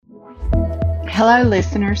Hello,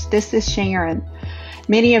 listeners. This is Sharon.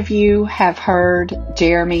 Many of you have heard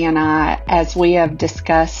Jeremy and I as we have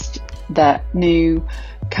discussed the new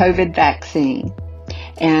COVID vaccine.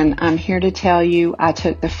 And I'm here to tell you I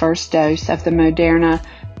took the first dose of the Moderna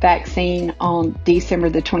vaccine on December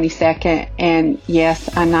the 22nd. And yes,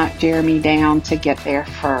 I knocked Jeremy down to get there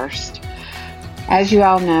first. As you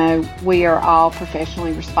all know, we are all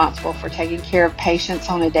professionally responsible for taking care of patients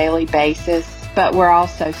on a daily basis, but we're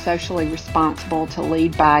also socially responsible to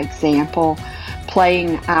lead by example,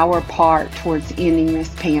 playing our part towards ending this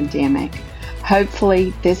pandemic.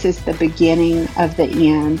 Hopefully, this is the beginning of the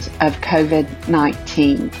end of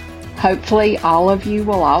COVID-19. Hopefully, all of you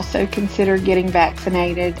will also consider getting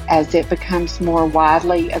vaccinated as it becomes more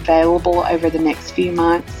widely available over the next few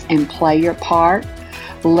months and play your part.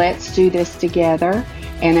 Let's do this together.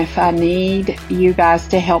 And if I need you guys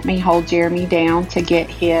to help me hold Jeremy down to get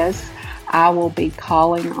his, I will be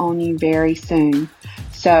calling on you very soon.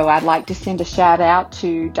 So I'd like to send a shout out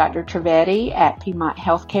to Dr. Trivedi at Piedmont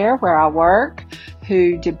Healthcare, where I work,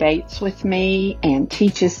 who debates with me and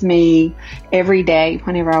teaches me every day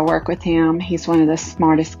whenever I work with him. He's one of the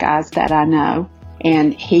smartest guys that I know,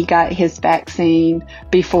 and he got his vaccine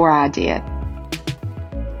before I did.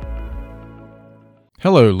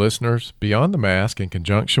 Hello, listeners. Beyond the Mask, in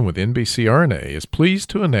conjunction with NBCRNA, is pleased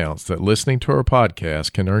to announce that listening to our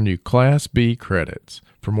podcast can earn you Class B credits.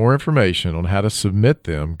 For more information on how to submit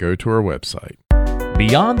them, go to our website.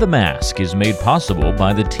 Beyond the Mask is made possible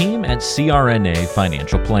by the team at CRNA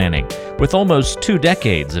Financial Planning. With almost 2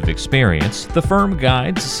 decades of experience, the firm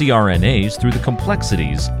guides CRNAs through the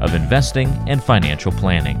complexities of investing and financial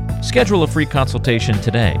planning. Schedule a free consultation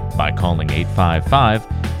today by calling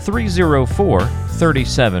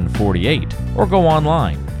 855-304-3748 or go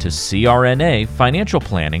online to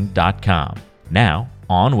crnafinancialplanning.com. Now,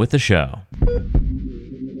 on with the show.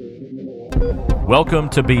 Welcome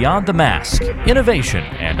to Beyond the Mask, Innovation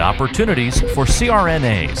and Opportunities for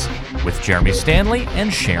CRNAs with Jeremy Stanley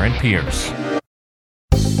and Sharon Pierce.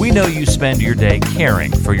 We know you spend your day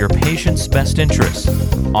caring for your patient's best interests.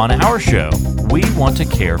 On our show, we want to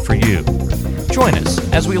care for you. Join us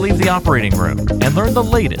as we leave the operating room and learn the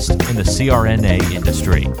latest in the CRNA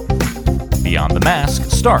industry. Beyond the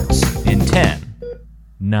Mask starts in 10,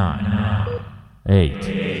 9,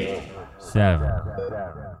 8, 7...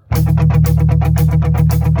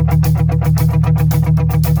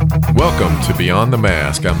 Welcome to Beyond the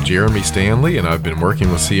Mask. I'm Jeremy Stanley, and I've been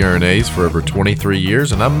working with CRNAs for over 23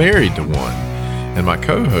 years, and I'm married to one. And my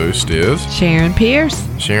co-host is Sharon Pierce.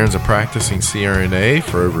 Sharon's a practicing CRNA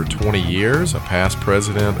for over 20 years, a past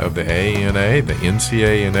president of the AANA, the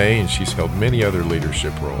NCANA, and she's held many other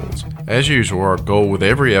leadership roles. As usual, our goal with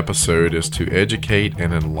every episode is to educate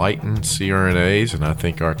and enlighten CRNAs, and I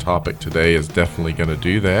think our topic today is definitely going to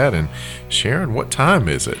do that. And Sharon, what time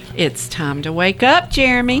is it? It's time to wake up,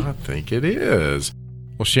 Jeremy. I think it is.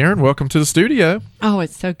 Well, Sharon, welcome to the studio. Oh,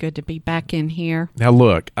 it's so good to be back in here. Now,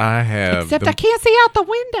 look, I have... Except I can't see out the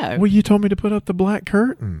window. Well, you told me to put up the black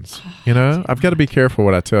curtains. You know, I've got to be careful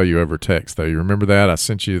what I tell you over text, though. You remember that? I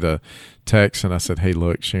sent you the text, and I said, hey,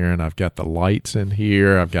 look, Sharon, I've got the lights in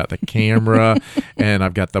here, I've got the camera, and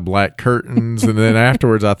I've got the black curtains. And then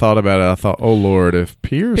afterwards, I thought about it. I thought, oh, Lord, if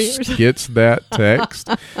Pierce gets that text,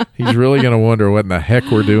 he's really going to wonder what in the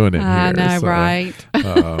heck we're doing in here. I know, right?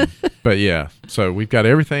 But, yeah, so we've got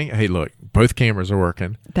everything. Hey, look, both cameras are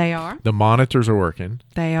working. They are. The monitors are working.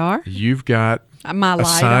 They are. You've got my a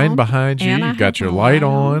sign behind you. You've got your light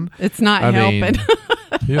on. It's not helping.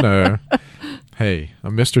 You know, hey,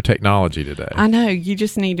 I'm Mr. Technology today. I know. You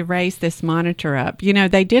just need to raise this monitor up. You know,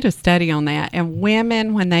 they did a study on that. And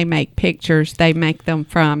women, when they make pictures, they make them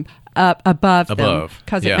from up above them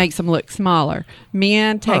because it makes them look smaller.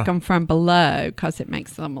 Men take them from below because it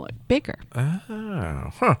makes them look bigger. Oh,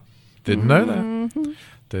 huh. Didn't know that.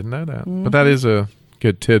 Didn't know that. But that is a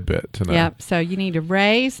good tidbit to know. Yep. So you need to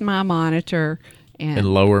raise my monitor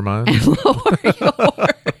and lower mine. And lower yours.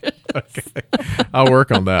 Okay. I'll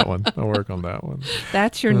work on that one.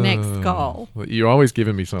 That's your next goal. You're always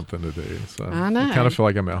giving me something to do. So I know. I kind of feel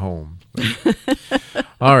like I'm at home.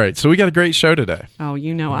 All right. So we got a great show today. Oh,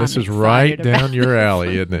 you know, this is right down your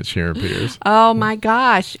alley, isn't it, Sharon Pierce? Oh, my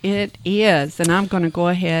gosh, it is. And I'm going to go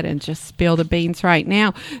ahead and just spill the beans right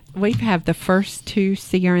now. We have the first 2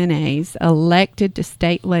 CRNAs elected to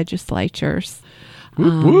state legislatures.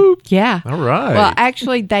 Whoop, whoop. Yeah. All right. Well,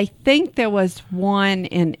 actually, they think there was one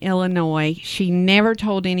in Illinois. She never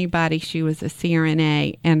told anybody she was a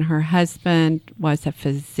CRNA, and her husband was a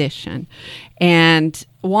physician. And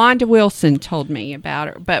Wanda Wilson told me about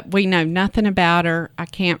her, but we know nothing about her. I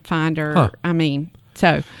can't find her. Huh. I mean,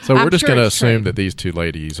 So we're just going to assume that these two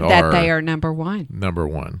ladies that they are number one. Number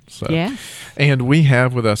one. So yeah. And we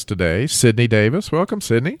have with us today Sydney Davis. Welcome,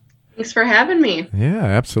 Sydney. Thanks for having me. Yeah,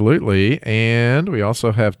 absolutely. And we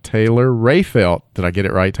also have Taylor Rayfelt. Did I get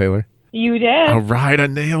it right, Taylor? You did. All right, I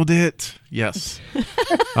nailed it. Yes.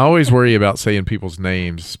 I always worry about saying people's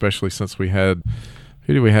names, especially since we had,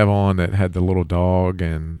 who do we have on that had the little dog?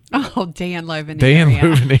 And Dan Loveneria. Dan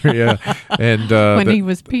Loveneria. And when he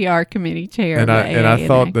was PR committee chair. And I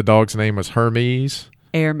thought the dog's name was Hermes.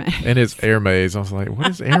 Hermes. And it's Hermes. I was like, what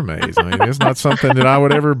is Hermes? I mean, it's not something that I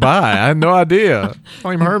would ever buy. I had no idea.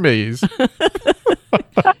 I'm Hermes.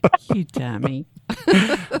 You dummy.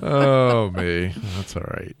 Oh, me. That's all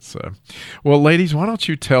right. So, well, ladies, why don't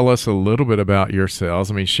you tell us a little bit about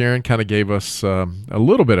yourselves? I mean, Sharon kind of gave us a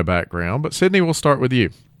little bit of background, but Sydney, we'll start with you.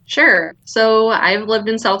 Sure. So I've lived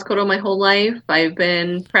in South Dakota my whole life. I've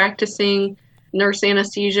been practicing nurse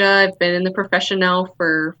anesthesia. I've been in the profession now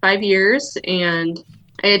for 5 years, and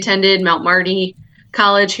I attended Mount Marty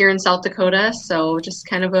College here in South Dakota. So just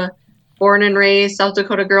kind of a born and raised South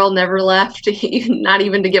Dakota girl, never left, not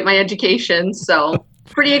even to get my education. So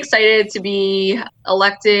pretty excited to be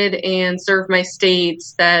elected and serve my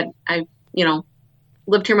states that I've,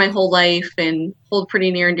 lived here my whole life and hold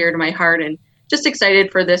pretty near and dear to my heart, and just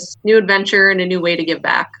excited for this new adventure and a new way to give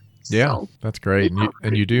back. Yeah, that's great.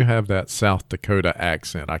 And you do have that South Dakota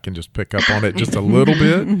accent. I can just pick up on it just a little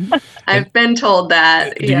bit. I've been told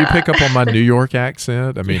that. Do you pick up on my New York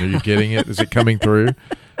accent? I mean, are you getting it? Is it coming through?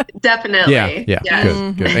 Definitely. Yeah,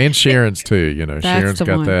 yes. Good. And Sharon's too. Sharon's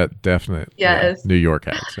got that definite New York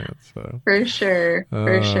accent. So for sure.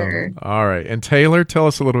 All right. And Taylor, tell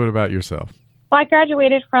us a little bit about yourself. Well, I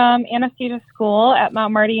graduated from anesthesia school at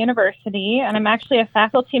Mount Marty University, and I'm actually a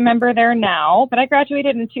faculty member there now, but I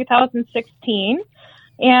graduated in 2016,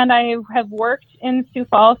 and I have worked in Sioux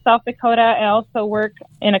Falls, South Dakota. I also work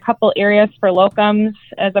in a couple areas for locums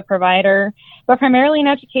as a provider, but primarily in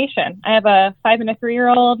education. I have a 5 and a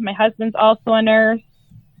 3-year-old. My husband's also a nurse.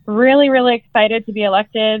 Really, really excited to be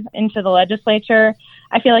elected into the legislature.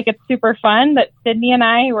 I feel like it's super fun that Sydney and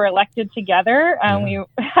I were elected together. We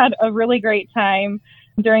had a really great time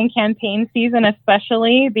during campaign season,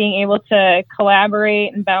 especially being able to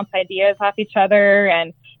collaborate and bounce ideas off each other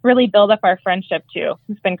and really build up our friendship too.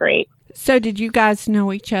 It's been great. So did you guys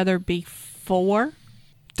know each other before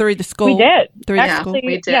through the school? We did.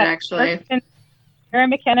 We did actually.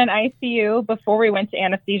 Erin McKinnon ICU before we went to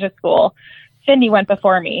anesthesia school. Sydney went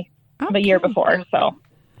before me the year before, so.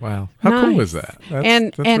 Wow. How cool is that?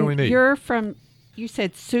 That's really neat. You're from, you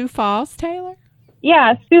said Sioux Falls, Taylor?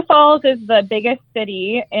 Yeah, Sioux Falls is the biggest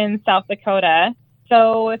city in South Dakota.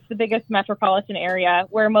 So it's the biggest metropolitan area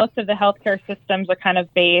where most of the healthcare systems are kind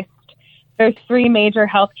of based. There's 3 major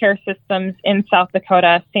healthcare systems in South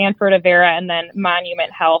Dakota, Sanford, Avera, and then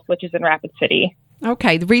Monument Health, which is in Rapid City.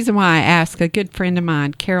 Okay, the reason why I ask, a good friend of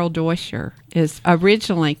mine, Carol Doisher, is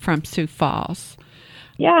originally from Sioux Falls.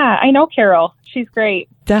 Yeah, I know Carol. She's great.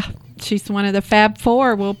 She's one of the Fab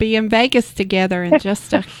Four. We'll be in Vegas together in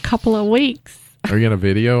just a couple of weeks. Are you going to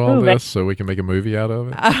video all this so we can make a movie out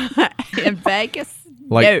of it? In Vegas?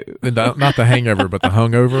 Like, no. Not The Hangover, but The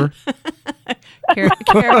Hungover?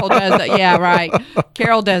 Carol doesn't. Yeah, right.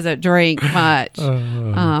 Carol doesn't drink much,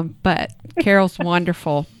 but Carol's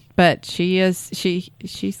wonderful. But she's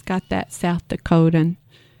got that South Dakotan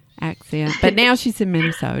accent. But now she's in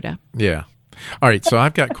Minnesota. Yeah. All right, so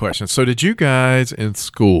I've got questions. So did you guys in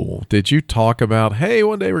school, did you talk about, hey,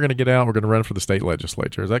 one day we're going to get out, we're going to run for the state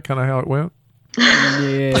legislature? Is that kind of how it went?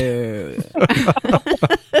 No.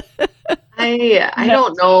 I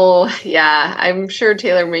don't know. Yeah, I'm sure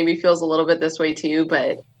Taylor maybe feels a little bit this way too,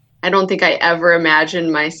 but I don't think I ever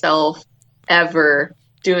imagined myself ever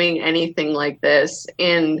doing anything like this.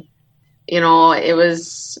 And, it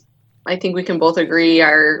was, I think we can both agree,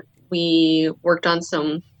 we worked on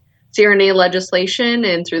some CRNA legislation,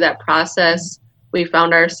 and through that process, we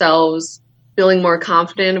found ourselves feeling more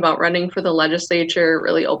confident about running for the legislature. It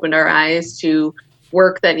really opened our eyes to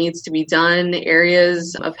work that needs to be done,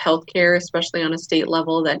 areas of healthcare, especially on a state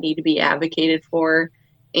level, that need to be advocated for.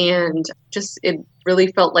 And just, it really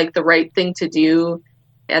felt like the right thing to do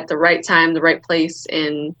at the right time, the right place,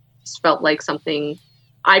 and just felt like something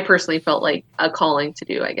I personally felt like a calling to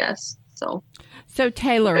do, I guess. So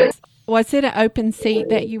Taylor, was it an open seat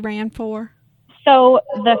that you ran for? So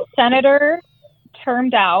the senator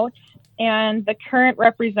termed out, and the current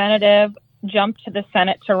representative jumped to the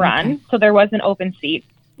Senate to run. Okay. So there was an open seat.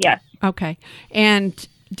 Yes. Okay. And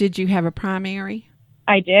did you have a primary?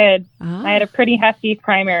 I did. Oh. I had a pretty hefty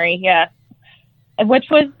primary, yes.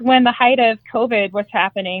 Which was when the height of COVID was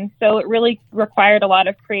happening. So it really required a lot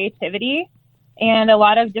of creativity. and a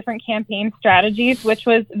lot of different campaign strategies, which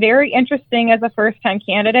was very interesting as a first-time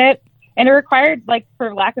candidate. And it required, like,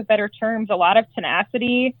 for lack of better terms, a lot of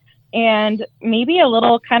tenacity and maybe a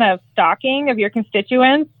little kind of stalking of your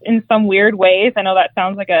constituents in some weird ways. I know that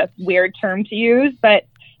sounds like a weird term to use, but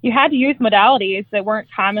you had to use modalities that weren't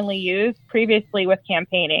commonly used previously with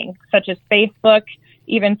campaigning, such as Facebook,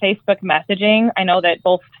 even Facebook messaging. I know that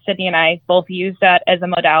both Sydney and I both used that as a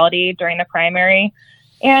modality during the primary,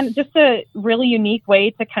 and just a really unique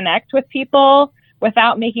way to connect with people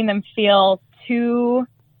without making them feel too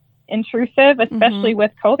intrusive, especially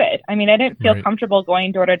with COVID. I mean, I didn't feel comfortable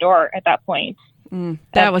going door to door at that point.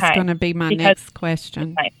 That was going to be my next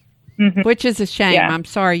question. Which is a shame. Yeah. I'm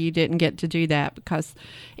sorry you didn't get to do that, because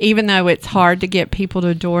even though it's hard to get people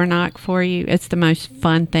to door knock for you, it's the most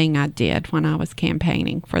fun thing I did when I was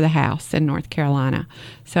campaigning for the House in North Carolina.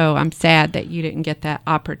 So I'm sad that you didn't get that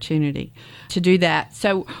opportunity to do that.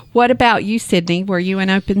 So what about you, Sydney? Were you an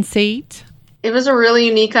open seat? It was a really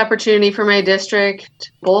unique opportunity for my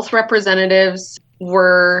district. Both representatives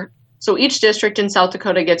so each district in South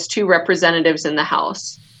Dakota gets 2 representatives in the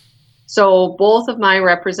House. So both of my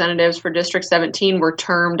representatives for District 17 were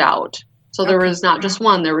termed out. So there was not just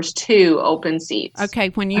one, there was 2 open seats. Okay,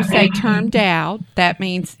 when you say termed out, that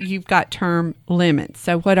means you've got term limits.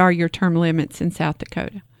 So what are your term limits in South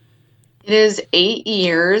Dakota? It is 8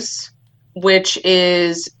 years, which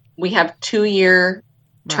is, we have 2-year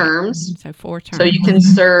terms. So 4 terms. So you can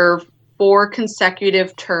serve 4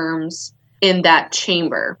 consecutive terms in that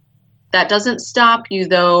chamber. That doesn't stop you,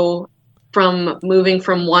 though, from moving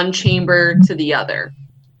from one chamber to the other.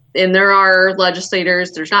 And there are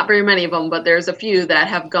legislators, there's not very many of them, but there's a few that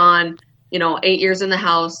have gone, 8 years in the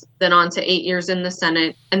House, then on to 8 years in the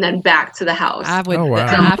Senate, and then back to the House.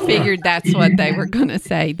 I figured that's what they were going to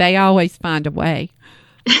say. They always find a way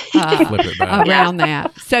around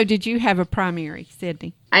that. So did you have a primary,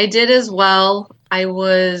 Sydney? I did as well. I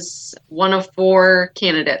was one of 4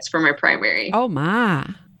 candidates for my primary. Oh, my.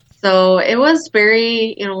 So it was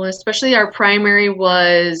very, especially our primary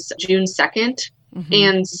was June 2nd.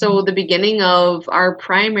 And so the beginning of our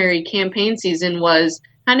primary campaign season was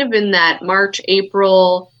kind of in that March,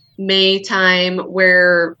 April, May time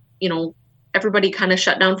where, everybody kind of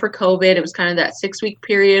shut down for COVID. It was kind of that 6-week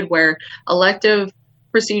period where elective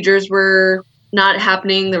procedures were not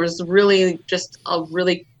happening. There was really just a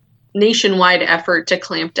really nationwide effort to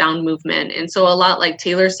clamp down movement. And so a lot like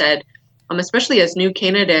Taylor said, especially as new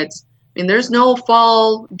candidates, there's no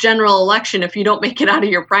fall general election if you don't make it out of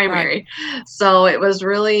your primary. Right. So it was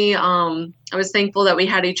really, I was thankful that we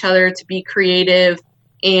had each other to be creative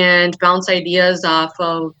and bounce ideas off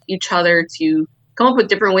of each other to come up with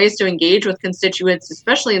different ways to engage with constituents,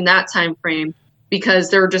 especially in that time frame,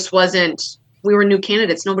 because there just wasn't, we were new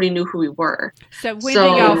candidates. Nobody knew who we were. So when do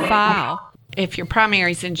y'all file? If your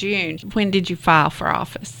primary's in June, when did you file for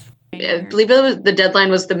office? I believe the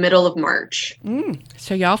deadline was the middle of March.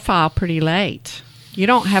 So y'all file pretty late. You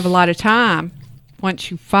don't have a lot of time once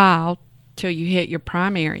you file till you hit your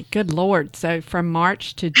primary. Good Lord. So from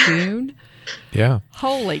March to June? Yeah.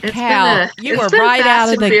 Holy cow. You were right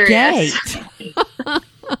out of the gate.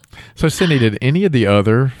 So, Sydney, did any of the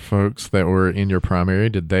other folks that were in your primary,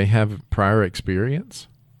 did they have prior experience?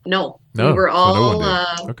 No. We were all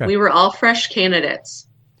we were all fresh candidates.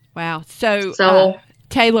 Wow. So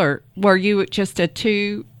Taylor, were you just a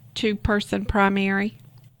two-person primary?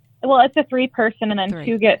 Well, it's a 3-person, and then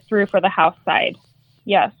 2 get through for the House side.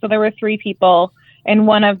 Yeah, so there were 3 people, and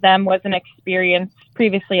one of them was an experienced,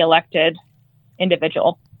 previously elected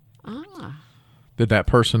individual. Did that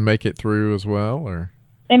person make it through as well, or?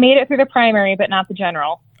 They made it through the primary, but not the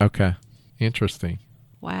general. Okay, interesting.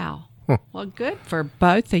 Wow. Well, good for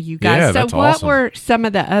both of you guys. Yeah, so what were some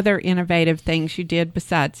of the other innovative things you did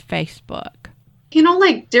besides Facebook?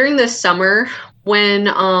 Like during the summer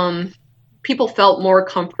when people felt more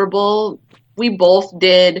comfortable, we both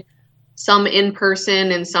did some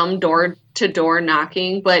in-person and some door-to-door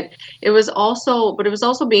knocking, but it was also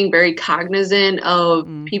being very cognizant of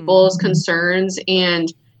people's concerns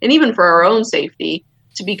and even for our own safety,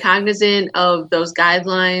 to be cognizant of those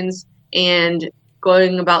guidelines and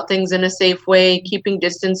going about things in a safe way, keeping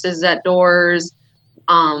distances at doors,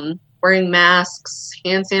 wearing masks,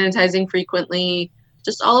 hand sanitizing frequently,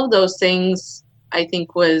 just all of those things I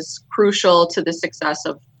think was crucial to the success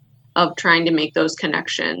of trying to make those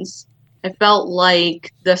connections. I felt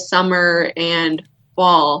like the summer and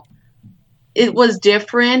fall, it was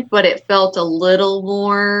different, but it felt a little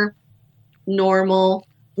more normal.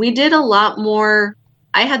 We did a lot more.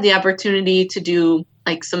 I had the opportunity to do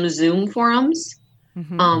like some Zoom forums,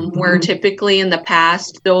 where typically in the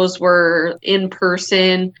past those were in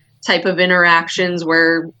person. type of interactions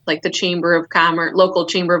where like the local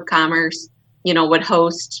chamber of commerce, would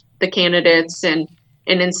host the candidates, and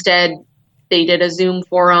instead they did a Zoom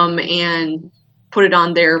forum and put it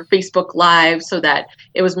on their Facebook Live so that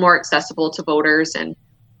it was more accessible to voters. And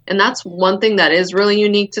that's one thing that is really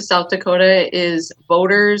unique to South Dakota is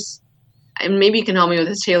voters, and maybe you can help me with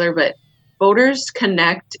this, Taylor, but voters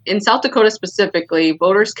connect, in South Dakota specifically,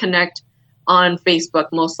 voters connect on Facebook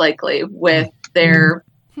most likely with their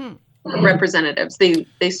representatives.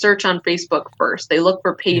 They search on Facebook first. They look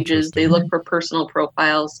for pages, they look for personal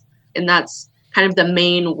profiles, and that's kind of the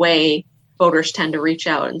main way voters tend to reach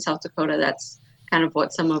out in South Dakota. That's kind of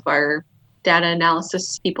what some of our data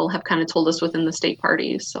analysis people have kind of told us within the state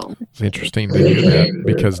parties. So it's interesting to hear that,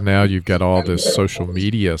 because now you've got all this social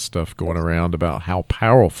media stuff going around about how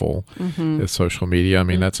powerful is social media. I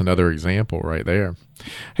mean, that's another example right there.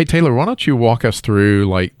 Hey, Taylor, why don't you walk us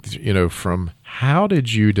through, from how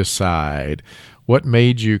did you decide, what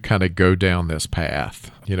made you kind of go down this path,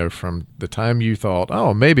 from the time you thought,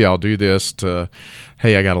 oh, maybe I'll do this, to,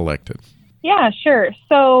 hey, I got elected? Yeah, sure.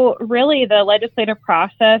 So really the legislative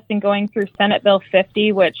process and going through Senate Bill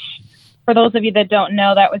 50, which for those of you that don't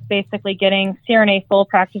know, that was basically getting CRNA full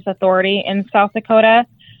practice authority in South Dakota.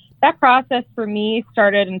 That process for me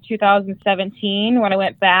started in 2017 when I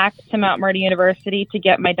went back to Mount Marty University to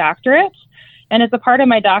get my doctorate. And as a part of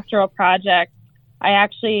my doctoral project, I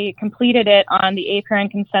actually completed it on the APRN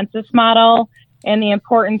consensus model and the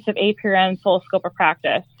importance of APRN full scope of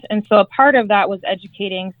practice. And so a part of that was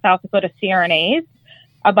educating South Dakota CRNAs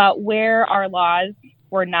about where our laws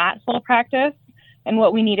were not full practice and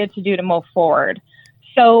what we needed to do to move forward.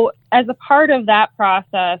 So as a part of that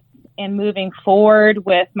process and moving forward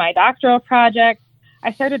with my doctoral project,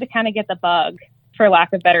 I started to kind of get the bug, for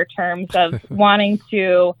lack of better terms, of wanting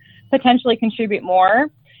to potentially contribute more.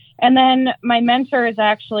 And then my mentor is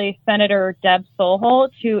actually Senator Deb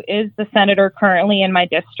Solholt, who is the senator currently in my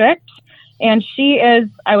district. And she is,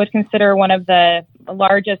 I would consider, one of the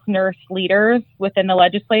largest nurse leaders within the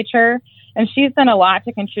legislature. And she's done a lot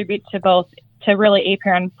to contribute to really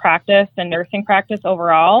APRN practice and nursing practice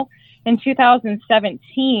overall. In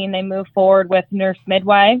 2017, they moved forward with nurse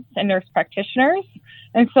midwives and nurse practitioners.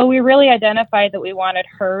 And so we really identified that we wanted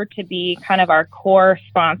her to be kind of our core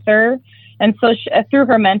sponsor. And so through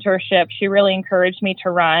her mentorship, she really encouraged me to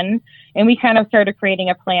run. And we kind of started creating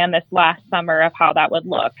a plan this last summer of how that would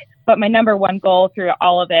look. But my number one goal through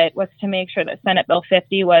all of it was to make sure that Senate Bill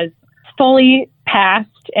 50 was fully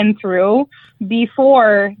passed and through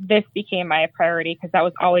before this became my priority, because that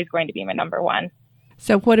was always going to be my number one.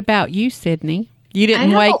 So what about you, Sydney? You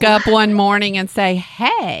didn't wake up one morning and say,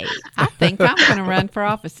 hey, I think I'm going to run for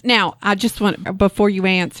office. Now, I just want, before you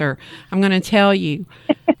answer, I'm going to tell you,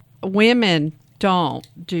 women don't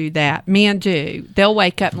do that. Men do. They'll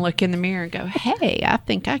wake up and look in the mirror and go, hey, I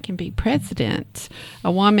think I can be president.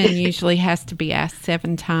 A woman usually has to be asked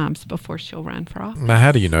 7 times before she'll run for office. Now,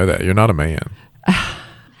 how do you know that? You're not a man.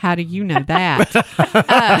 How do you know that?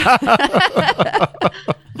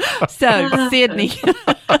 So, Sydney,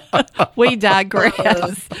 we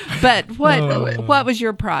digress. But what was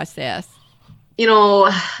your process?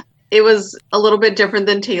 It was a little bit different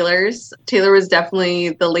than Taylor's. Taylor was definitely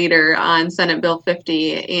the leader on Senate Bill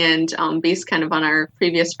 50, and based kind of on our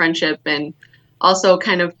previous friendship, and also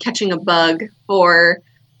kind of catching a bug, for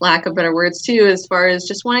lack of better words too, as far as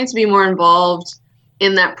just wanting to be more involved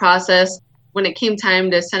in that process. When it came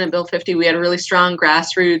time to Senate Bill 50, we had a really strong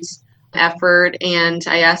grassroots effort, and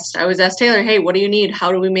I was asked Taylor, hey, what do you need?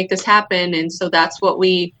 How do we make this happen? And so that's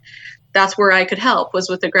where I could help, was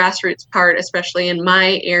with the grassroots part, especially in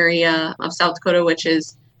my area of South Dakota, which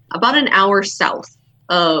is about an hour south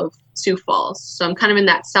of Sioux Falls. So I'm kind of in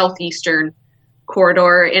that southeastern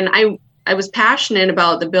corridor. And I was passionate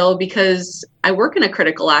about the bill because I work in a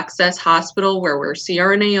critical access hospital where we're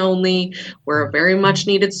CRNA only. We're a very much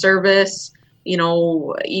needed service.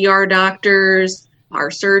 ER doctors,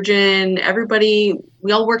 our surgeon, everybody,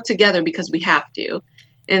 we all work together because we have to.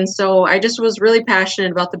 And so I just was really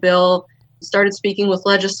passionate about the bill, started speaking with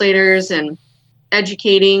legislators and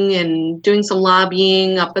educating and doing some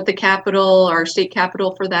lobbying up at the Capitol, our state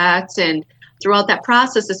capitol, for that. And throughout that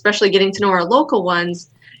process, especially getting to know our local ones,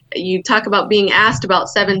 you talk about being asked about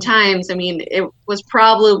 7 times. I mean, it was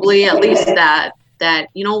probably at least that,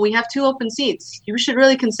 we have 2 open seats. You should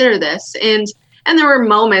really consider this. And there were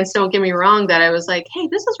moments, don't get me wrong, that I was like, hey,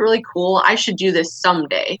 this is really cool. I should do this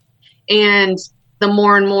someday. And the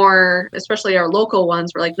more and more, especially our local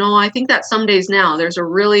ones, were like, no, I think that some days now. There's a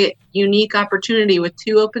really unique opportunity with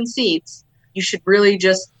 2 open seats. You should really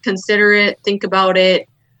just consider it, think about it,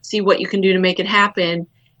 see what you can do to make it happen.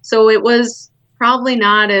 So it was probably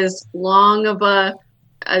not as long of a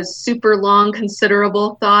super long,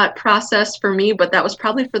 considerable thought process for me, but that was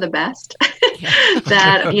probably for the best.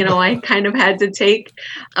 That, I kind of had to take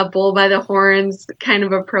a bull by the horns kind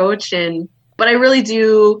of approach. But I really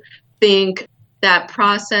do think that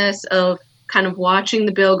process of kind of watching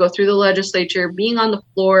the bill go through the legislature, being on the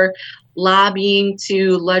floor, lobbying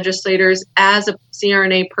to legislators as a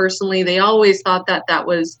CRNA personally, they always thought that that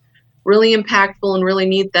was really impactful and really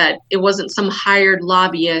neat, that it wasn't some hired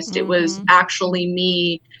lobbyist. It was actually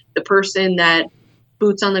me, the person that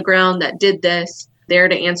boots on the ground that did this, there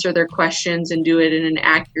to answer their questions and do it in an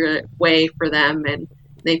accurate way for them. And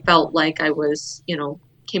they felt like I was,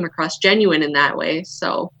 came across genuine in that way.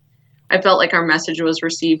 So I felt like our message was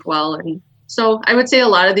received well. And so I would say a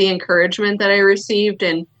lot of the encouragement that I received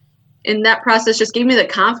and in that process just gave me the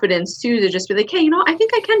confidence too, to just be like, hey, I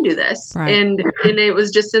think I can do this. Right. And it was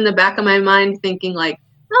just in the back of my mind thinking like,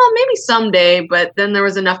 oh, maybe someday. But then there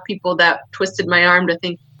was enough people that twisted my arm to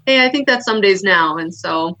think, hey, I think that someday's now. And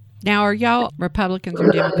so. Now, are y'all Republicans or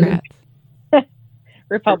Democrats?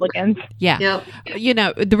 Republicans. Yeah.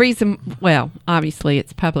 Yep. The reason, well, obviously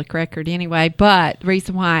it's public record anyway, but the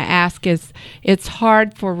reason why I ask is it's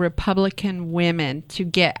hard for Republican women to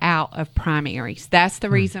get out of primaries. That's the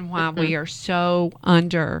reason why we are so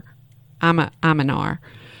I'm an R.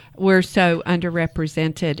 We're so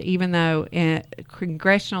underrepresented, even though at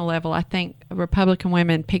congressional level, I think Republican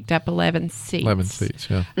women picked up 11 seats. 11 seats,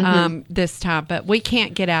 yeah. This time. But we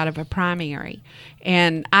can't get out of a primary.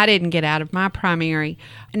 And I didn't get out of my primary.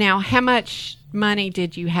 Now, how much money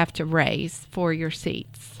did you have to raise for your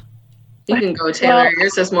seats? You can go, Taylor.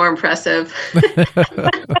 Yours is more impressive. Well,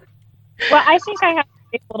 I think I have to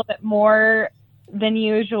raise a little bit more than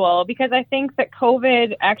usual, because I think that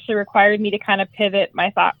COVID actually required me to kind of pivot my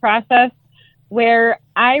thought process, where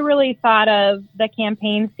I really thought of the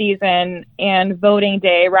campaign season and voting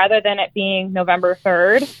day rather than it being November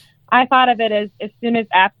 3rd. I thought of it as soon as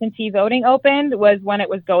absentee voting opened was when it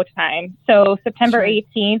was go time. So September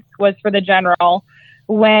 18th was for the general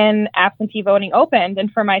when absentee voting opened.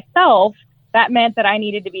 And for myself, that meant that I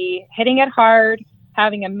needed to be hitting it hard,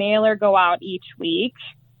 having a mailer go out each week,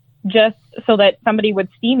 just so that somebody would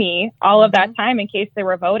see me all of that time in case they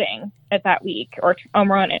were voting at that week or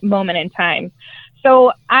moment in time.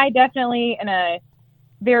 So I definitely, in a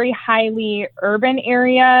very highly urban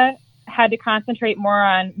area, had to concentrate more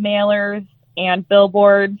on mailers and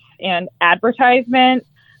billboards and advertisement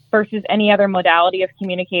versus any other modality of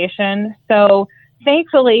communication. So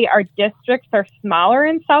thankfully, our districts are smaller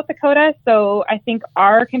in South Dakota. So I think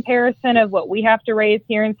our comparison of what we have to raise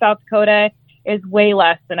here in South Dakota is way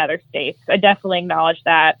less than other states. I definitely acknowledge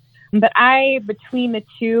that. But between the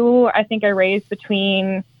two, I think I raised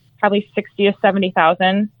between probably 60 to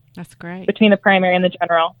 70,000. That's great. Between the primary and the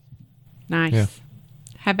general. Nice. Yeah.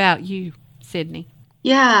 How about you, Sydney?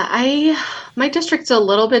 Yeah, my district's a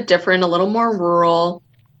little bit different, a little more rural.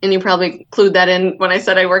 And you probably include that in when I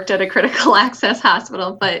said I worked at a critical access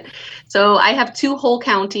hospital. But so I have 2 whole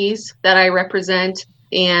counties that I represent.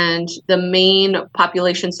 And the main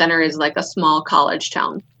population center is like a small college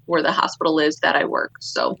town where the hospital is that I work.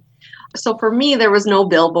 So for me, there was no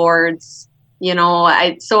billboards,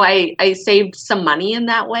 I saved some money in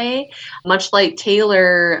that way. Much like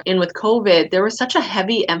Taylor, and with COVID, there was such a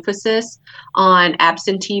heavy emphasis on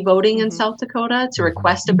absentee voting in South Dakota to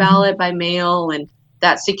request a ballot by mail and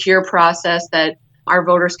that secure process that our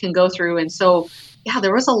voters can go through. And so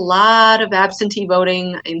there was a lot of absentee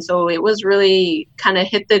voting. And so it was really kind of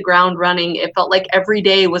hit the ground running. It felt like every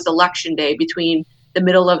day was election day between the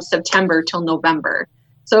middle of September till November.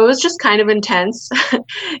 So it was just kind of intense.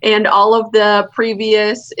 And all of the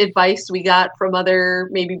previous advice we got from other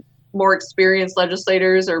maybe more experienced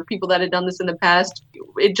legislators or people that had done this in the past,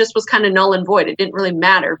 it just was kind of null and void. It didn't really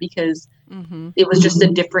matter because it was just a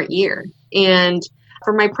different year. And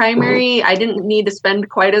for my primary, I didn't need to spend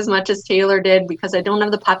quite as much as Taylor did because I don't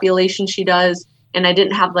have the population she does. And I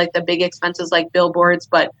didn't have like the big expenses like billboards,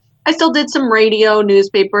 but I still did some radio,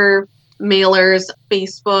 newspaper, mailers,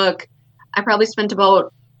 Facebook. I probably spent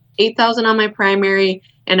about $8,000 on my primary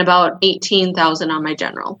and about $18,000 on my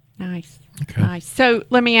general. Nice. Okay. Nice. So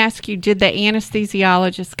let me ask you, did the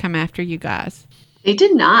anesthesiologists come after you guys? They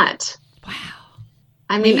did not. Wow.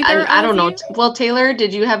 I mean, I don't know. Well, Taylor,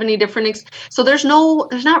 did you have any different? So they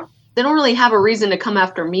don't really have a reason to come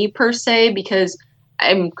after me per se because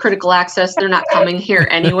I'm critical access. They're not coming here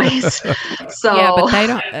anyways. So yeah, but they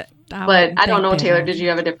don't. But I don't know, Taylor, did you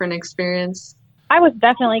have a different experience? I was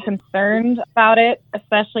definitely concerned about it,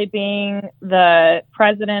 especially being the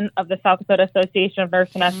president of the South Dakota Association of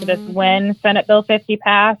Nurse Anesthetists when Senate Bill 50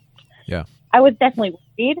 passed. Yeah. I was definitely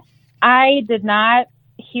worried. I did not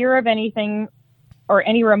hear of anything or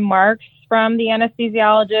any remarks from the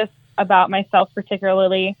anesthesiologist about myself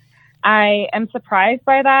particularly. I am surprised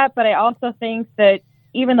by that, but I also think that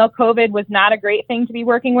even though COVID was not a great thing to be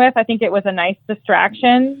working with, I think it was a nice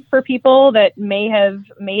distraction for people that may have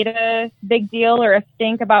made a big deal or a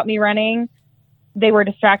stink about me running. They were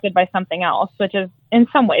distracted by something else, which is in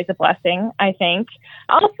some ways a blessing, I think.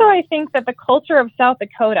 Also, I think that the culture of South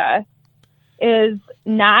Dakota is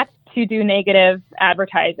not to do negative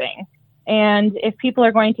advertising. And if people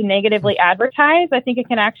are going to negatively advertise, I think it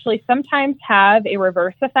can actually sometimes have a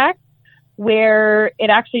reverse effect where it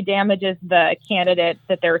actually damages the candidate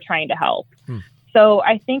that they're trying to help. So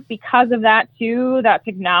I think because of that too, that's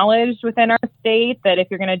acknowledged within our state that if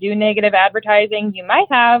you're going to do negative advertising, you might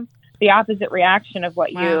have the opposite reaction of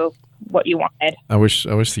what you wanted. I wish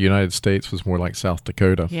the United States was more like South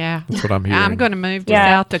Dakota. Yeah. That's what I'm hearing. I'm going to move to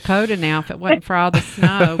South Dakota now if it wasn't for all the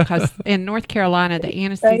snow, because in North Carolina, the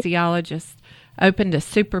anesthesiologist opened a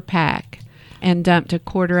super PAC and dumped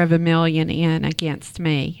 $250,000 in against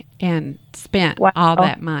me and spent all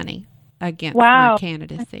that money against my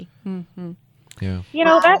candidacy. Mm-hmm. Yeah. You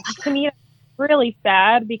know, that to me is really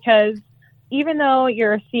sad, because even though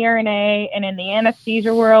you're a CRNA and in the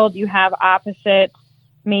anesthesia world, you have opposite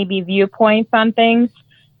maybe viewpoints on things,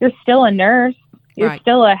 you're still a nurse. You're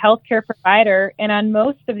still a healthcare provider. And on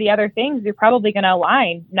most of the other things, you're probably going to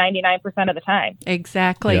align 99% of the time.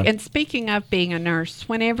 Exactly. Yeah. And speaking of being a nurse,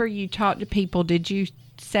 whenever you talk to people, did you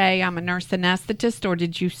say I'm a nurse anesthetist, or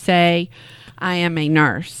did you say I am a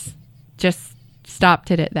nurse? Just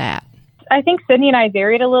stopped it at that. I think Sydney and I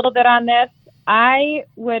varied a little bit on this. I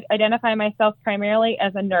would identify myself primarily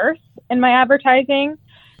as a nurse in my advertising.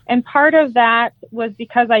 And part of that was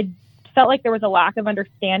because I felt like there was a lack of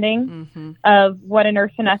understanding of what a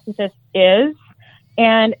nurse anesthetist is.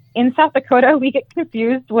 And in South Dakota, we get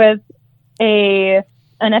confused with an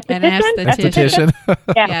esthetician.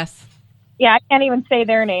 Yeah. Yes. Yeah, I can't even say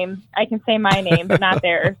their name. I can say my name, but not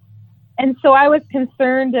theirs. And so I was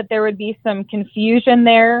concerned that there would be some confusion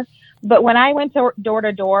there. But when I went door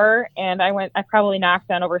to door, and I probably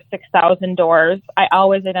knocked on over 6,000 doors, I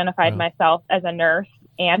always identified myself as a nurse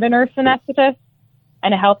and a nurse anesthetist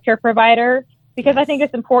and a healthcare provider, because I think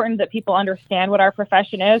it's important that people understand what our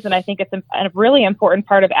profession is. And I think it's a really important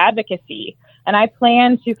part of advocacy. And I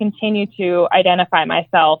plan to continue to identify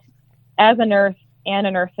myself as a nurse and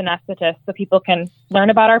a nurse anesthetist so people can learn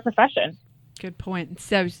about our profession. Good point.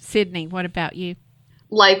 So, Sydney, what about you?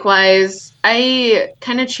 Likewise, I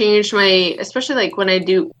kind of changed especially like when I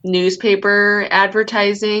do newspaper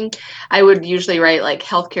advertising, I would usually write like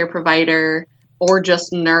healthcare provider or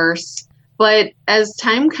just nurse. But as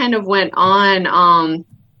time kind of went on,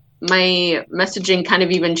 my messaging kind of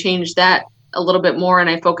even changed that a little bit more, and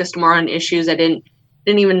I focused more on issues. I didn't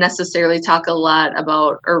even necessarily talk a lot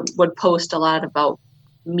about, or would post a lot about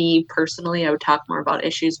me personally. I would talk more about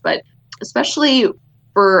issues, but especially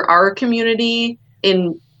for our community,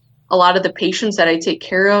 in a lot of the patients that I take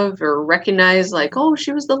care of or recognize, like, oh,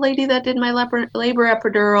 she was the lady that did my labor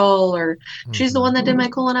epidural, or she's the one that did my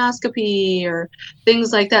colonoscopy, or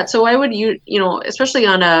things like that. So I would, especially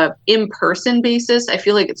on a in-person basis, I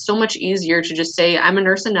feel like it's so much easier to just say I'm a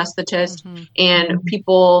nurse anesthetist, and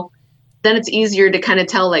people, then it's easier to kind of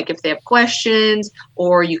tell, like, if they have questions,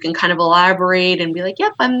 or you can kind of elaborate and be like,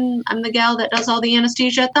 yep, I'm the gal that does all the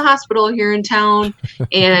anesthesia at the hospital here in town.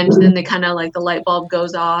 And then they kind of like the light bulb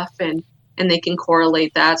goes off, and they can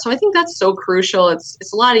correlate that. So I think that's so crucial.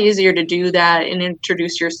 It's a lot easier to do that and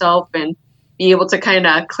introduce yourself and be able to kind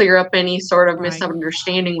of clear up any sort of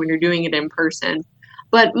misunderstanding when you're doing it in person.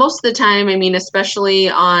 But most of the time, I mean, especially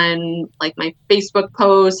on like my Facebook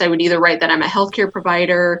posts, I would either write that I'm a healthcare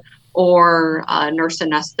provider or a nurse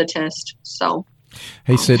anesthetist. So,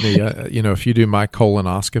 hey, Sydney, if you do my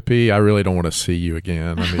colonoscopy, I really don't want to see you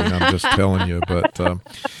again. I mean, I'm just telling you. But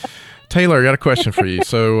Taylor, I got a question for you.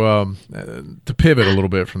 So to pivot a little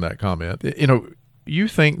bit from that comment, you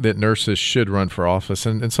think that nurses should run for office,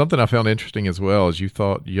 and something I found interesting as well is you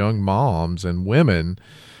thought young moms and women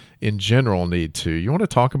in general need to. You want to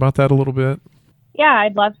talk about that a little bit? Yeah,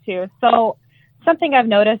 I'd love to. So something I've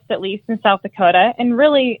noticed, at least in South Dakota, and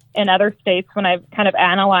really in other states when I've kind of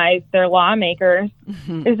analyzed their lawmakers,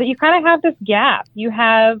 is that you kind of have this gap. You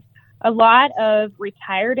have a lot of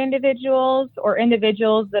retired individuals or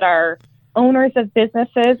individuals that are owners of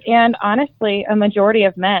businesses, and honestly, a majority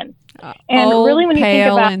of men. And old, really, when you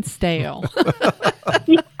think about and stale.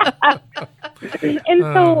 And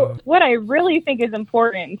so what I really think is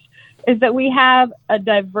important is that we have a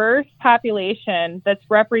diverse population that's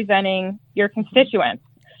representing your constituents.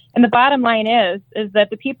 And the bottom line is that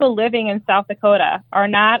the people living in South Dakota are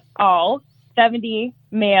not all 70,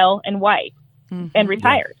 male, and white and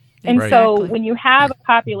retired. Yeah. And so when you have a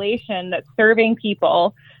population that's serving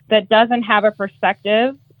people that doesn't have a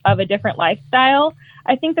perspective of a different lifestyle,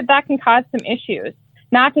 I think that can cause some issues.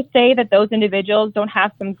 Not to say that those individuals don't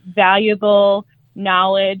have some valuable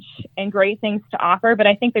knowledge and great things to offer, but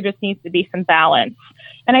I think there just needs to be some balance.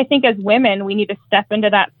 And I think as women, we need to step into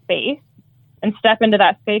that space,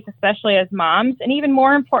 especially as moms, and even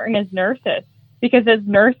more important as nurses, because as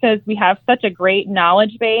nurses, we have such a great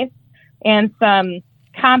knowledge base and some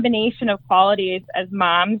combination of qualities as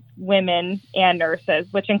moms, women, and nurses,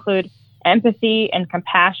 which include empathy and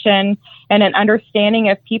compassion and an understanding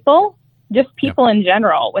of people, just people in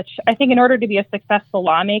general, which I think in order to be a successful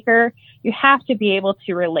lawmaker, you have to be able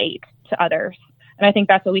to relate to others. And I think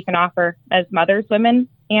that's what we can offer as mothers, women,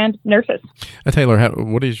 and nurses. Taylor,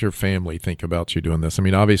 what does your family think about you doing this? I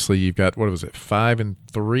mean, obviously you've got, 5 and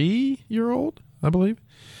 3-year-old, I believe?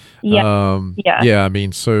 Yeah. Yeah. I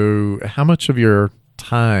mean, so how much of your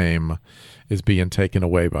time is being taken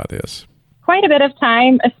away by this? Quite a bit of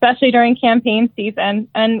time, especially during campaign season.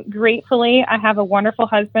 And gratefully, I have a wonderful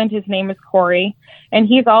husband. His name is Corey, and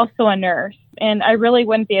he's also a nurse. And I really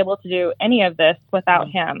wouldn't be able to do any of this without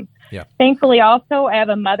him. Yeah. Thankfully, also, I have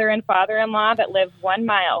a mother and father-in-law that live 1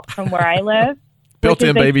 mile from where I live.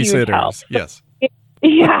 Built-in babysitters. Yes.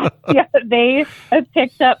 Yeah. They have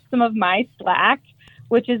picked up some of my slack,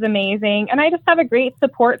 which is amazing. And I just have a great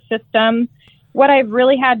support system. What I've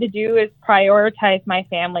really had to do is prioritize my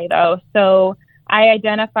family, though. So I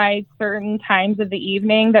identified certain times of the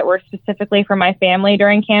evening that were specifically for my family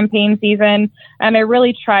during campaign season. And I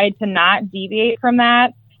really tried to not deviate from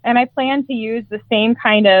that. And I plan to use the same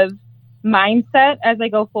kind of mindset as I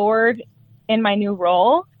go forward in my new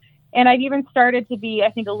role. And I've even started to be,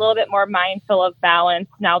 I think, a little bit more mindful of balance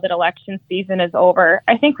now that election season is over.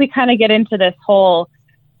 I think we kind of get into this whole,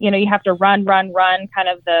 you have to run, kind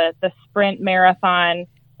of the sprint marathon.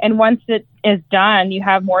 And once it is done, you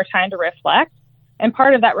have more time to reflect. And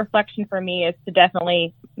part of that reflection for me is to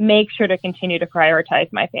definitely make sure to continue to prioritize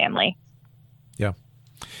my family. Yeah.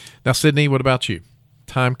 Now, Sydney, what about you?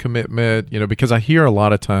 Time commitment, because I hear a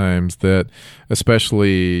lot of times that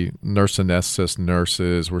especially nurse anesthetist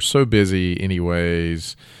nurses, we're so busy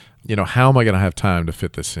anyways. How am I going to have time to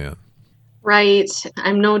fit this in? Right.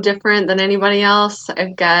 I'm no different than anybody else.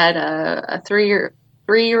 I've got a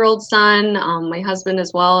three-year-old son, my husband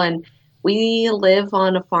as well, and we live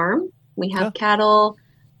on a farm. We have cattle,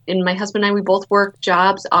 and my husband and I, we both work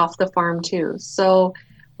jobs off the farm too. So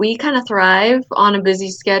we kind of thrive on a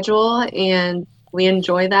busy schedule, and we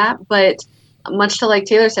enjoy that. But much to like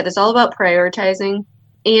Taylor said, it's all about prioritizing.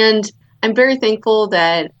 And I'm very thankful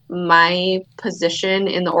that my position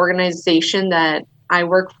in the organization that I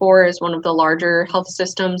work for is one of the larger health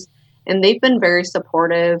systems, and they've been very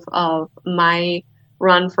supportive of my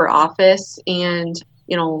run for office and,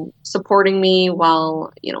 supporting me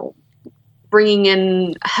while, bringing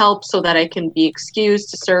in help so that I can be excused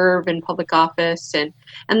to serve in public office. And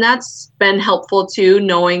that's been helpful too,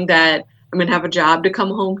 knowing that I'm going to have a job to come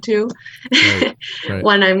home to right.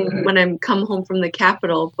 when I'm come home from the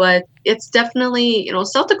Capitol. But it's definitely,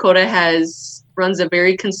 South Dakota runs a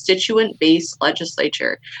very constituent-based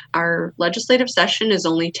legislature. Our legislative session is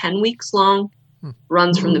only 10 weeks long,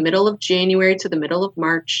 runs from the middle of January to the middle of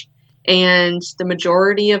March. And the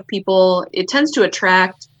majority of people, it tends to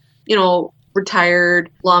attract, retired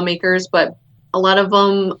lawmakers, but a lot of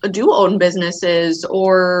them do own businesses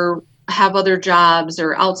or have other jobs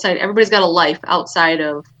or outside. Everybody's got a life outside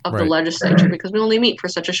of the legislature because we only meet for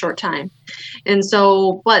such a short time. And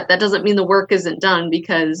so, but that doesn't mean the work isn't done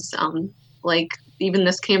because, like even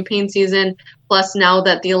this campaign season, plus now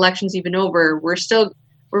that the election's even over,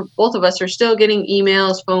 both of us are still getting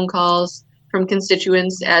emails, phone calls from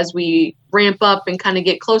constituents as we ramp up and kind of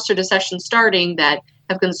get closer to session starting that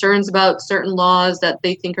have concerns about certain laws that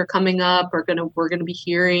they think are coming up or we're gonna be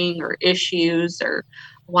hearing, or issues, or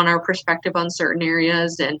want our perspective on certain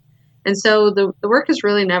areas. And so the work is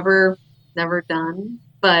really never done,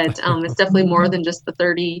 but it's definitely more than just the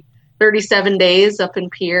 37 days up in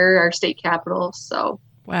Pierre, our state capital. So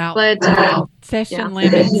wow. But session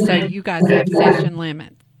limits. So you guys have session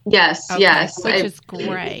limits. Yes, okay, yes. Which is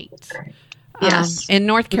great. Yes. In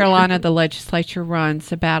North Carolina, the legislature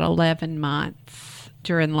runs about 11 months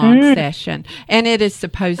during long session, and it is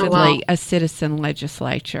supposedly a citizen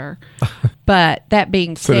legislature. But that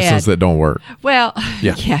being said, citizens that don't work. Well,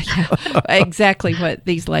 yeah, exactly what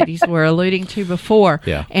these ladies were alluding to before.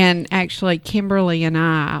 Yeah. And actually, Kimberly and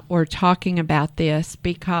I were talking about this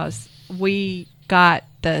because we got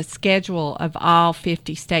the schedule of all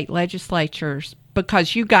 50 state legislatures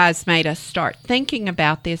because you guys made us start thinking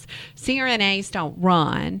about this. CRNAs don't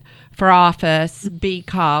run for office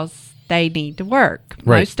because they need to work.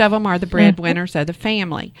 Right. Most of them are the breadwinners of the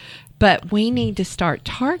family. But we need to start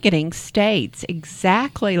targeting states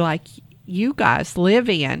exactly like you guys live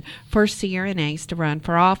in for CRNAs to run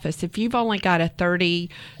for office. If you've only got a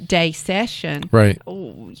 30-day session, right,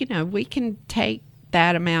 we can take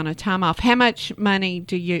that amount of time off. How much money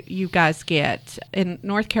do you guys get? In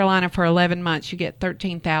North Carolina for 11 months, you get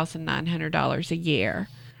 $13,900 a year.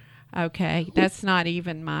 Okay, that's not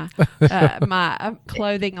even my my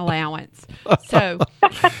clothing allowance. So,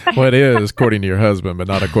 well, it is according to your husband, but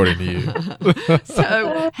not according to you.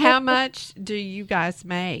 So, how much do you guys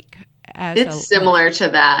make? It's similar to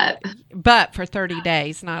that, but for 30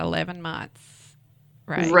 days, not 11 months.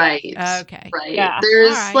 Right. Okay. Right. Yeah.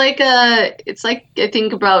 There's I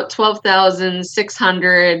think about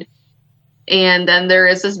 12,600, and then there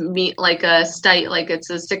is this it's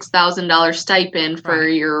a $6,000 stipend for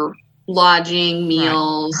your lodging,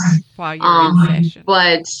 meals while you're in session.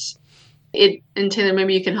 But and Taylor,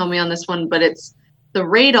 maybe you can help me on this one, but the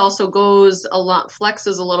rate also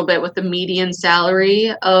flexes a little bit with the median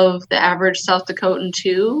salary of the average South Dakotan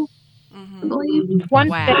too. I believe. One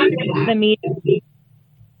state is the median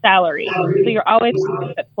salary. So you're always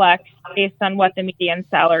flex based on what the median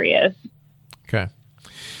salary is. Okay.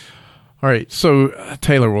 All right. So,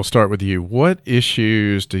 Taylor, we'll start with you. What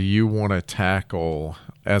issues do you want to tackle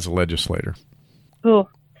as a legislator? Ooh,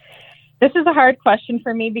 this is a hard question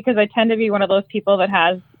for me because I tend to be one of those people that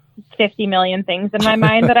has 50 million things in my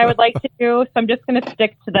mind that I would like to do. So I'm just going to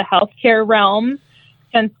stick to the healthcare realm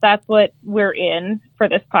since that's what we're in for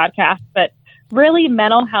this podcast. But really,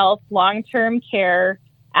 mental health, long-term care,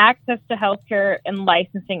 access to healthcare, and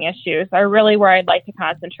licensing issues are really where I'd like to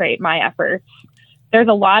concentrate my efforts. There's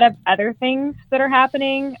a lot of other things that are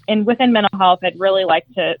happening, and within mental health, I'd really like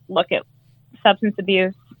to look at substance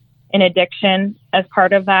abuse and addiction as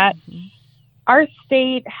part of that. Mm-hmm. Our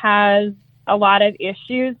state has a lot of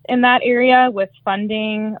issues in that area with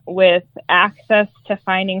funding, with access to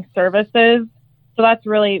finding services. So that's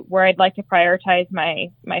really where I'd like to prioritize my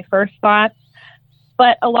first thoughts.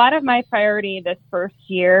 But a lot of my priority this first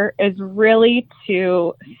year is really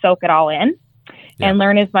to soak it all in and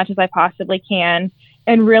learn as much as I possibly can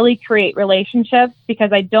and really create relationships,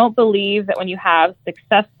 because I don't believe that when you have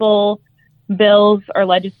successful bills or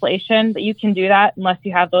legislation that you can do that unless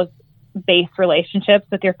you have those base relationships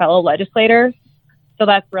with your fellow legislators. So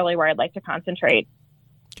that's really where I'd like to concentrate.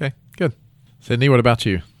 Okay, good. Sydney, what about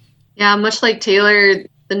you? Yeah, much like Taylor,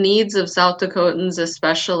 the needs of South Dakotans,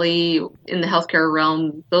 especially in the healthcare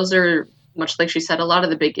realm, those are, much like she said, a lot of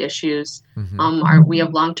the big issues. Mm-hmm. We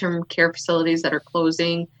have long-term care facilities that are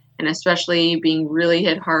closing, and especially being really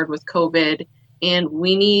hit hard with COVID. And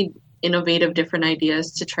we need innovative, different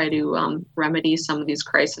ideas to try to remedy some of these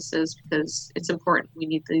crises, because it's important. We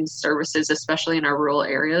need these services, especially in our rural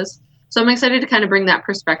areas. So I'm excited to kind of bring that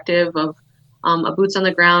perspective of a boots on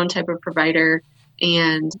the ground type of provider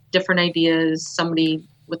and different ideas, somebody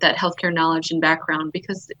with that healthcare knowledge and background,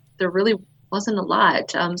 because there really wasn't a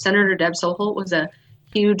lot. Senator Deb Soholt was a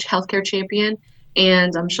huge healthcare champion,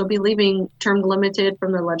 and she'll be leaving term limited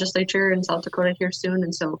from the legislature in South Dakota here soon.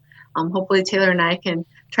 And so hopefully Taylor and I can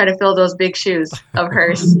try to fill those big shoes of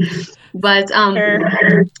hers. But,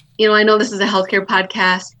 I know this is a healthcare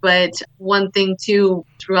podcast, but one thing too,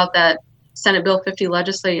 throughout that Senate Bill 50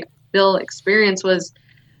 bill experience was,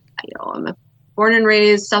 I'm a born and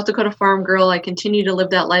raised South Dakota farm girl. I continue to live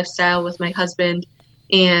that lifestyle with my husband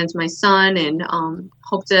and my son, and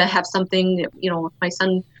hope to have something that, if my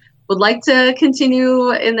son would like to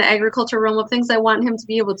continue in the agriculture realm of things, I want him to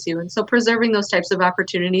be able to. And so preserving those types of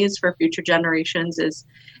opportunities for future generations is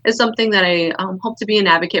something that I hope to be an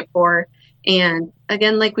advocate for. And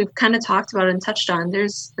again, like we've kind of talked about and touched on,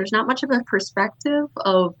 there's not much of a perspective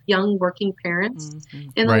of young working parents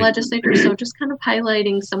in the legislature. So just kind of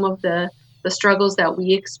highlighting some of the struggles that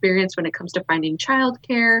we experience when it comes to finding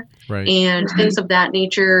childcare and things of that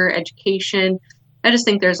nature, education. I just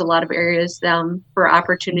think there's a lot of areas for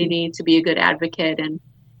opportunity to be a good advocate. And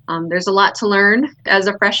there's a lot to learn as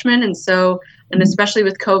a freshman. And especially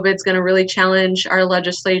with COVID, it's going to really challenge our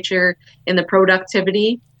legislature in the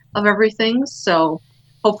productivity of everything. So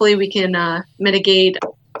hopefully we can mitigate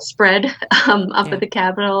spread up at the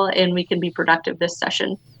Capitol, and we can be productive this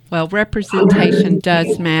session. Well, representation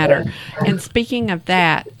does matter. And speaking of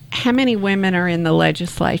that, how many women are in the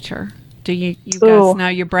legislature? Do you guys know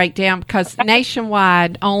your breakdown? Because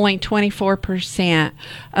nationwide, only 24%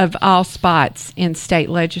 of all spots in state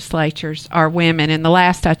legislatures are women. And the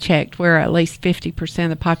last I checked, we're at least 50% of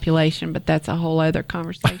the population, but that's a whole other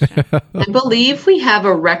conversation. I believe we have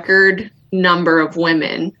a record number of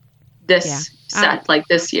women this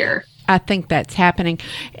year. I think that's happening.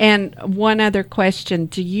 And one other question,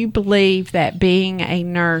 do you believe that being a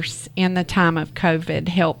nurse in the time of COVID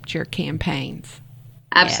helped your campaigns?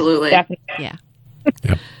 Absolutely. Yeah.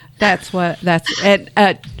 Yep. I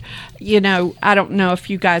don't know if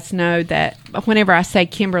you guys know that whenever I say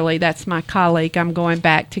Kimberly, that's my colleague. I'm going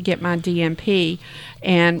back to get my DNP,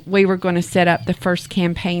 and we were going to set up the first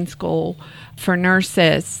campaign school for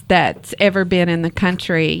nurses that's ever been in the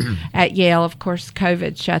country at Yale. Of course,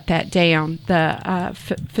 COVID shut that down. The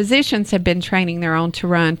physicians have been training their own to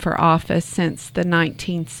run for office since the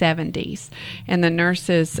 1970s, and the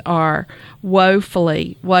nurses are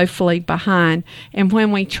woefully behind. And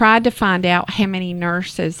when we tried to find out how many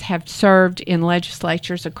nurses have served in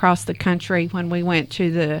legislatures across the country when we went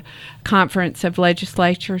to the Conference of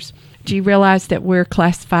Legislatures, do you realize that we're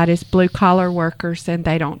classified as blue-collar workers and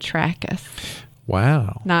they don't track us?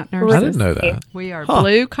 Wow. Not nurses. I didn't know that. We are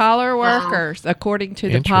blue-collar workers, according to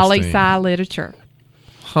the poli-sci literature.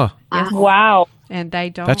 Huh. Yes. Wow. And they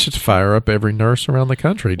don't. That should fire up every nurse around the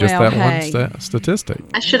country, just one statistic.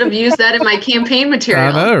 I should have used that in my campaign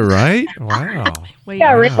material. I know, right? Wow.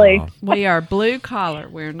 Really. We are blue-collar.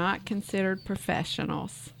 We're not considered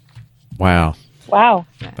professionals. Wow.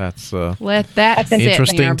 That's let that sit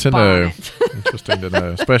interesting to know. Interesting to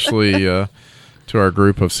know, especially to our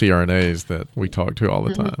group of CRNAs that we talk to all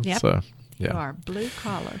the time. Yep. So, yeah. You are blue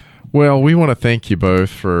collar. Well, we want to thank you both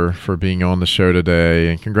for being on the show today,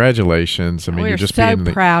 and congratulations. I mean, we're you're just so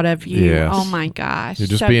being proud of you. Yes. Oh my gosh, you're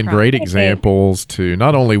just so being proud. great examples to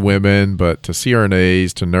not only women but to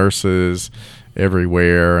CRNAs, to nurses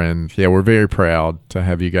everywhere, and we're very proud to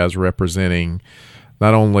have you guys representing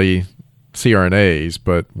not only CRNAs,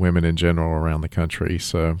 but women in general around the country.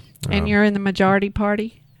 So, and you're in the majority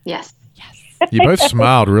party? Yes. You both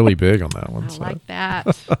smiled really big on that one. I like that.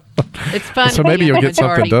 It's fun. So maybe you'll get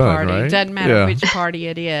something done, party. right? It doesn't matter which party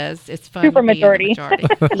it is. It's fun. Super to be majority. in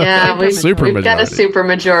the majority. Yeah, we've got a super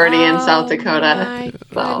majority in South Dakota.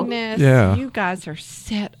 My goodness. Yeah. You guys are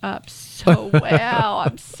set up so well.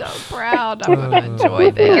 I'm so proud. I'm going to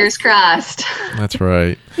enjoy this. Fingers crossed. That's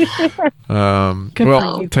right.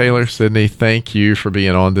 you. Taylor, Sydney, thank you for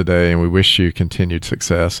being on today, and we wish you continued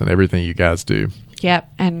success in everything you guys do.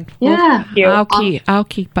 Yep, and I'll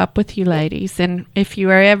keep up with you ladies. And if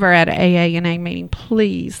you are ever at an AANA meeting,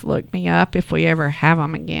 please look me up if we ever have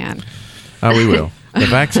them again. We will. The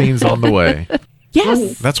vaccine's on the way.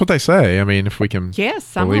 Yes. That's what they say. I mean, if we can I'm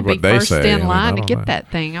believe going to what be they first say. in line to get know.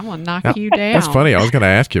 that thing. I'm going to knock you down. That's funny. I was going to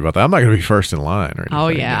ask you about that. I'm not going to be first in line or anything. Oh,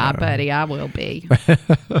 yeah, buddy, I will be.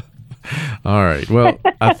 All right. Well,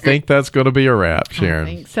 I think that's going to be a wrap, Sharon.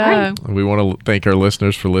 I think so. We want to thank our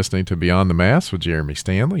listeners for listening to Beyond the Mask with Jeremy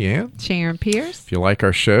Stanley and Sharon Pierce. If you like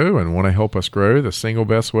our show and want to help us grow, the single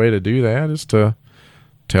best way to do that is to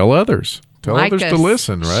tell others. Tell others to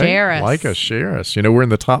listen, right? Share us. Like us, share us. You know, we're in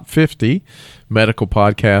the top 50 medical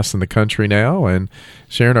podcasts in the country now, and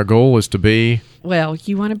Sharon, our goal is to be... Well,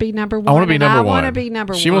 you want to be number one. I want to be number one. I want to be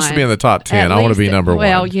number one. She wants to be in the top 10. I want to be number one.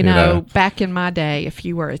 Well, you know, back in my day, if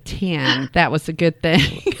you were a 10, that was a good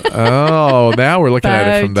thing. Oh, now we're looking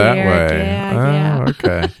at it from that Derek, way. Yeah.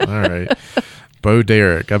 Okay. All right. Bo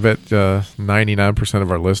Derek. I bet 99% of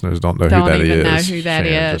our listeners don't know who that is. Don't even know who that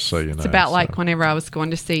Sharon, is. just so you know. It's about like whenever I was going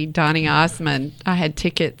to see Donny Osmond, I had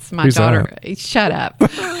tickets. My Who's daughter, shut up.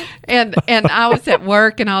 and I was at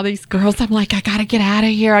work and all these girls, I'm like, I got to get out of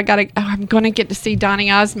here. I'm going to get to see Donny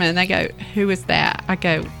Osmond. And they go, who is that? I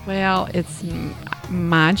go, well, it's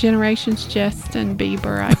my generation's Justin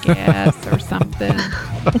Bieber, I guess, or something.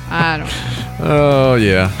 I don't know. Oh,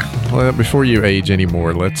 yeah. Well, before you age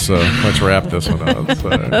anymore, let's wrap this one up. So,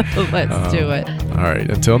 let's do it. All right.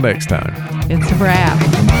 Until next time. It's a wrap.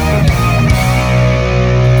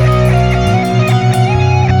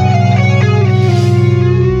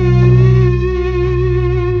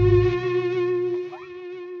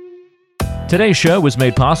 Today's show was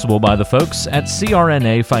made possible by the folks at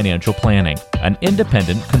CRNA Financial Planning, an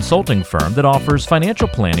independent consulting firm that offers financial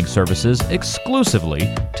planning services exclusively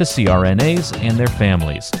to CRNAs and their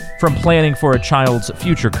families. From planning for a child's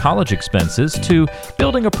future college expenses to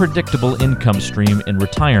building a predictable income stream in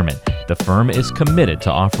retirement, the firm is committed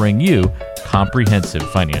to offering you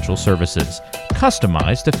comprehensive financial services,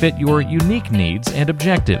 customized to fit your unique needs and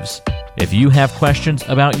objectives. If you have questions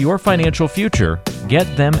about your financial future,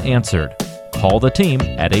 get them answered. Call the team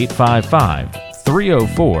at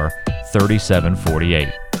 855-304-3255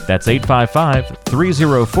 855-304-3748. That's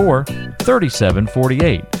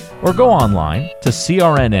 855-304-3748. Or go online to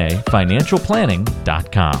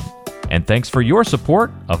crnafinancialplanning.com. And thanks for your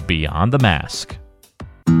support of Beyond the Mask.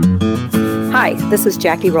 Hi, this is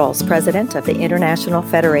Jackie Rolls, President of the International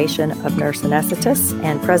Federation of Nurse Anesthetists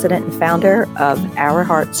and President and founder of Our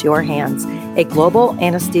Hearts, Your Hands, a global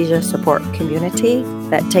anesthesia support community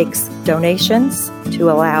that takes donations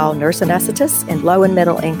to allow nurse anesthetists in low and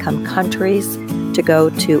middle income countries to go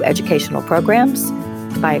to educational programs,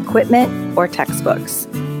 buy equipment, or textbooks.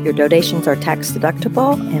 Your donations are tax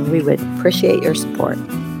deductible, and we would appreciate your support.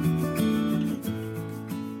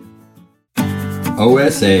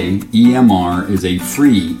 OSA EMR is a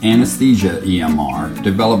free anesthesia EMR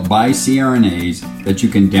developed by CRNAs that you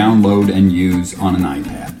can download and use on an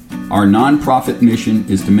iPad. Our nonprofit mission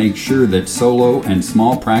is to make sure that solo and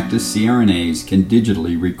small practice CRNAs can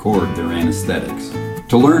digitally record their anesthetics.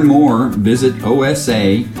 To learn more, visit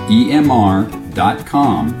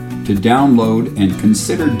osaemr.com to download and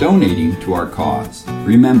consider donating to our cause.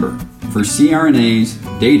 Remember, for CRNAs,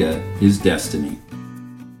 data is destiny.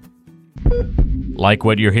 Like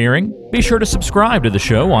what you're hearing? Be sure to subscribe to the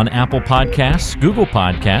show on Apple Podcasts, Google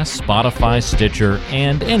Podcasts, Spotify, Stitcher,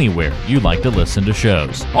 and anywhere you like to listen to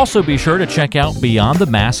shows. Also be sure to check out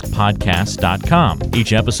BeyondTheMaskPodcast.com.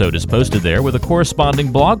 Each episode is posted there with a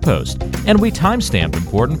corresponding blog post, and we timestamp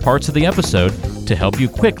important parts of the episode to help you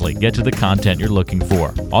quickly get to the content you're looking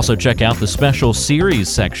for. Also check out the special series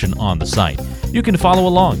section on the site. You can follow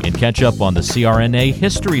along and catch up on the CRNA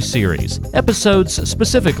History Series, episodes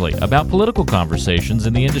specifically about political conversations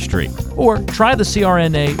in the industry, or try the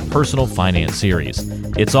CRNA Personal Finance Series.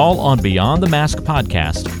 It's all on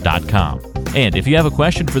BeyondTheMaskPodcast.com. And if you have a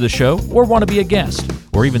question for the show or want to be a guest,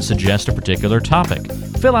 or even suggest a particular topic,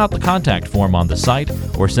 fill out the contact form on the site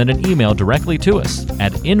or send an email directly to us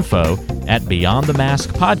at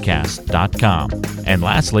info@BeyondTheMaskPodcast.com. And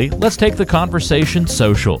lastly, let's take the conversation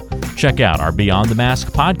social. Check out our Beyond the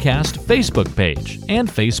Mask Podcast Facebook page and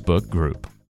Facebook group.